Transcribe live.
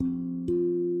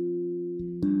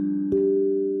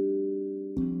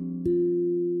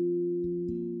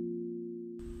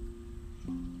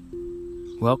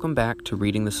Welcome back to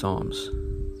Reading the Psalms.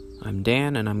 I'm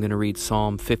Dan, and I'm going to read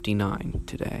Psalm 59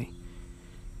 today.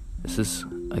 This is,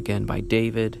 again, by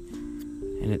David,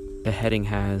 and the heading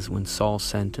has, "When Saul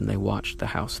sent and they watched the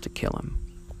house to kill him."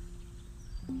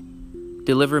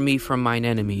 Deliver me from mine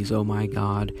enemies, O my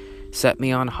God. Set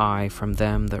me on high from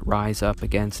them that rise up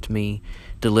against me.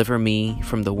 Deliver me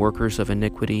from the workers of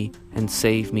iniquity, and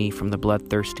save me from the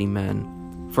bloodthirsty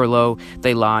men. For lo,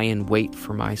 they lie in wait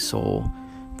for my soul.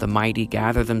 The mighty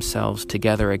gather themselves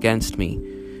together against me.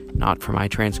 Not for my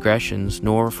transgressions,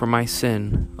 nor for my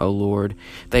sin, O Lord.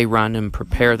 They run and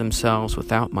prepare themselves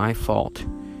without my fault.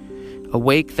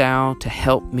 Awake thou to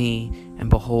help me, and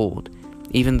behold,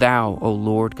 even thou, O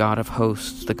Lord God of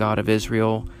hosts, the God of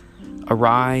Israel,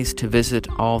 arise to visit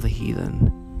all the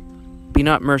heathen. Be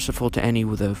not merciful to any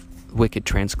with the wicked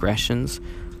transgressions.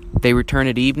 They return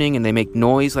at evening, and they make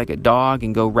noise like a dog,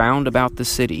 and go round about the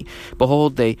city.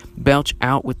 Behold, they belch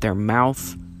out with their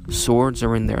mouth. Swords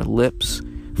are in their lips.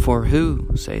 For who,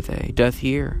 say they, doth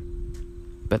hear?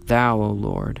 But thou, O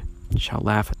Lord, shalt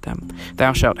laugh at them.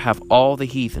 Thou shalt have all the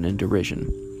heathen in derision.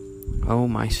 O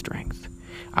my strength,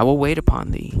 I will wait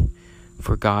upon thee.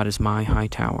 For God is my high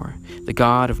tower. The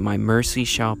God of my mercy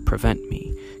shall prevent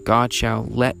me. God shall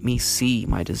let me see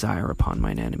my desire upon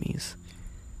mine enemies.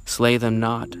 Slay them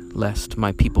not, lest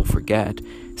my people forget.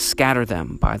 Scatter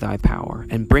them by thy power,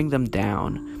 and bring them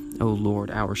down, O Lord,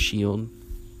 our shield.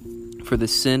 For the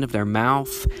sin of their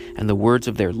mouth and the words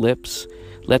of their lips,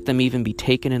 let them even be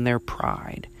taken in their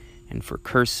pride, and for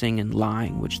cursing and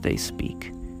lying which they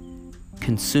speak.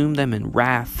 Consume them in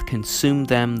wrath, consume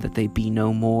them that they be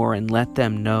no more, and let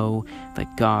them know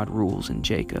that God rules in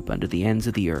Jacob unto the ends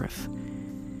of the earth.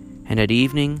 And at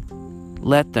evening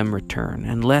let them return,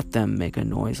 and let them make a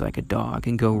noise like a dog,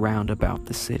 and go round about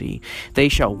the city. They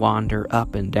shall wander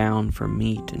up and down for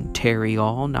meat, and tarry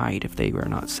all night if they are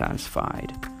not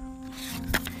satisfied.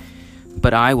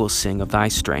 But I will sing of thy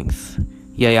strength.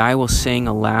 Yea, I will sing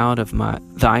aloud of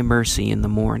thy mercy in the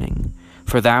morning.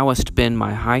 For thou hast been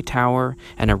my high tower,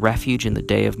 and a refuge in the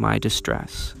day of my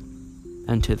distress.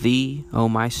 And to thee, O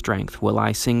my strength, will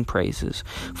I sing praises,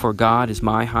 for God is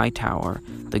my high tower,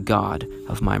 the God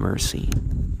of my mercy.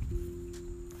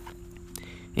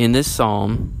 In this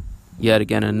psalm, yet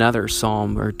again another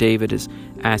psalm where David is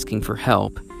asking for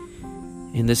help.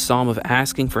 In this psalm of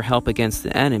asking for help against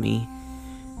the enemy,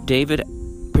 David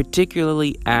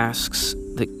particularly asks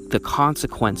the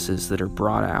consequences that are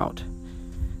brought out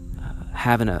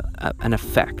have an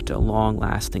effect, a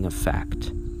long-lasting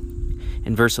effect.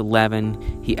 In verse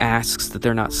 11, he asks that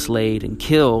they're not slayed and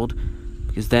killed,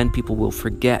 because then people will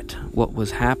forget what was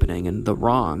happening and the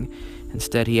wrong.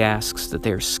 Instead, he asks that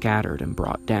they are scattered and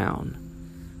brought down,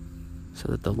 so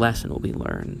that the lesson will be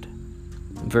learned.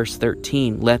 In verse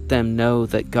 13, let them know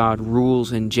that God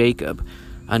rules in Jacob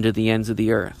unto the ends of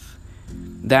the earth.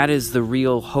 That is the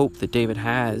real hope that David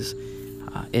has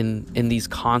in these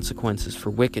consequences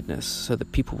for wickedness, so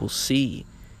that people will see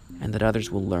and that others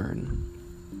will learn.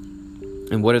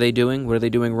 And what are they doing? What are they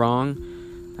doing wrong?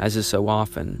 As is so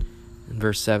often. In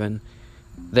verse 7,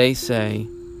 they say,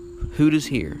 who does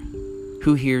hear?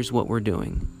 Who hears what we're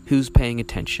doing? Who's paying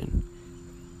attention?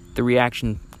 The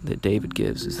reaction that David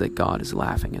gives is that God is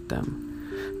laughing at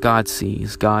them. God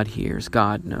sees, God hears,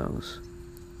 God knows.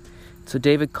 So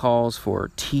David calls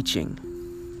for teaching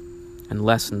and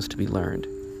lessons to be learned.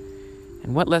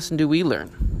 And what lesson do we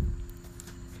learn?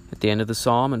 At the end of the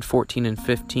psalm in 14 and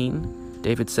 15,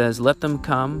 David says, let them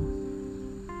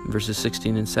come, verses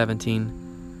 16 and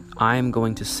 17, I am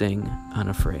going to sing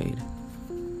unafraid.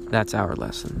 That's our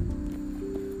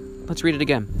lesson. Let's read it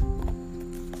again.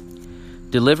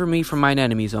 Deliver me from mine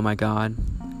enemies, O my God.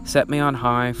 Set me on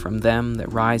high from them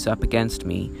that rise up against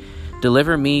me.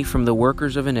 Deliver me from the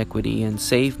workers of iniquity, and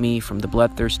save me from the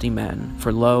bloodthirsty men.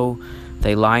 For lo,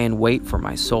 they lie in wait for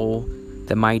my soul.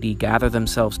 The mighty gather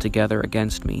themselves together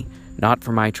against me. Not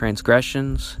for my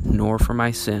transgressions, nor for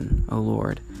my sin, O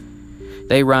Lord.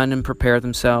 They run and prepare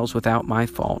themselves without my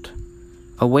fault.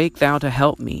 Awake thou to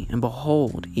help me, and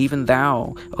behold, even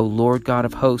thou, O Lord God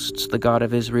of hosts, the God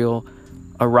of Israel,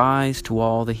 arise to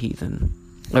all the heathen.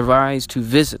 Arise to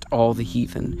visit all the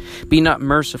heathen. Be not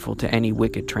merciful to any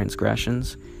wicked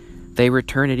transgressions. They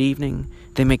return at evening.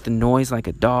 They make the noise like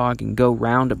a dog, and go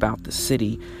round about the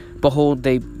city. Behold,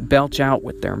 they belch out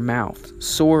with their mouth.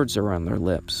 Swords are on their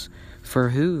lips. For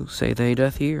who, say they,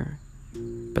 doth hear?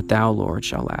 But thou, Lord,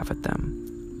 shalt laugh at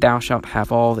them. Thou shalt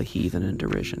have all the heathen in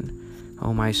derision.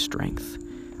 O my strength,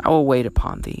 I will wait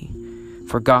upon thee.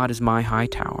 For God is my high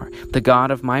tower. The God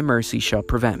of my mercy shall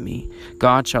prevent me.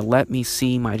 God shall let me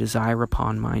see my desire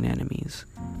upon mine enemies.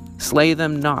 Slay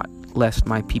them not, lest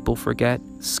my people forget.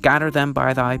 Scatter them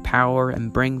by thy power,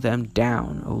 and bring them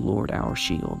down, O Lord, our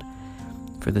shield.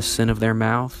 For the sin of their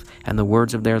mouth and the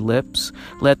words of their lips,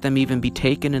 let them even be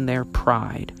taken in their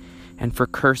pride, and for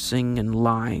cursing and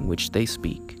lying which they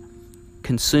speak.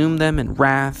 Consume them in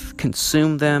wrath,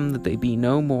 consume them that they be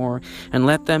no more, and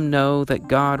let them know that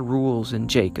God rules in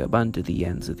Jacob unto the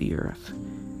ends of the earth.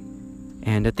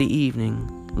 And at the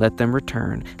evening let them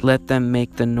return, let them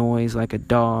make the noise like a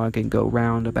dog, and go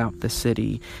round about the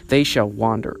city. They shall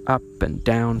wander up and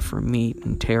down for meat,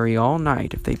 and tarry all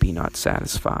night if they be not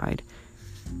satisfied.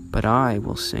 But I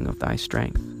will sing of thy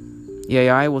strength. Yea,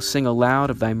 I will sing aloud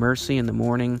of thy mercy in the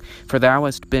morning, for thou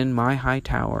hast been my high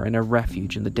tower and a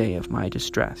refuge in the day of my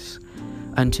distress.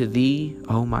 Unto thee,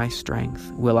 O my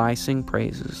strength, will I sing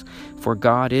praises, for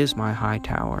God is my high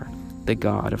tower, the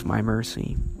God of my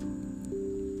mercy.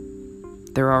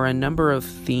 There are a number of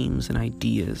themes and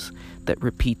ideas that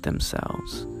repeat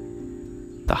themselves.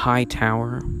 The high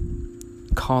tower,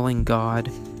 calling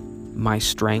God my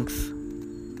strength,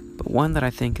 but one that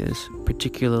I think is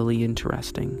particularly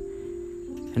interesting.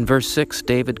 In verse 6,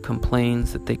 David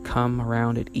complains that they come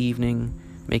around at evening,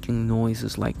 making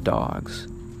noises like dogs.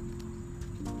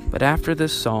 But after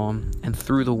this psalm, and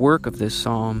through the work of this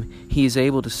psalm, he is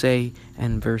able to say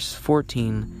in verse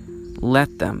 14,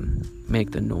 let them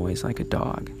make the noise like a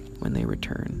dog when they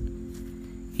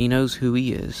return. He knows who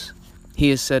he is. He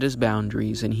has set his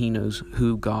boundaries, and he knows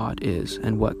who God is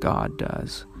and what God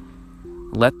does.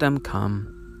 Let them come.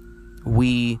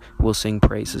 We will sing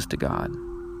praises to God.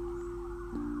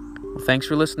 Well, thanks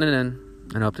for listening in,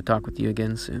 and I hope to talk with you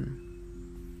again soon.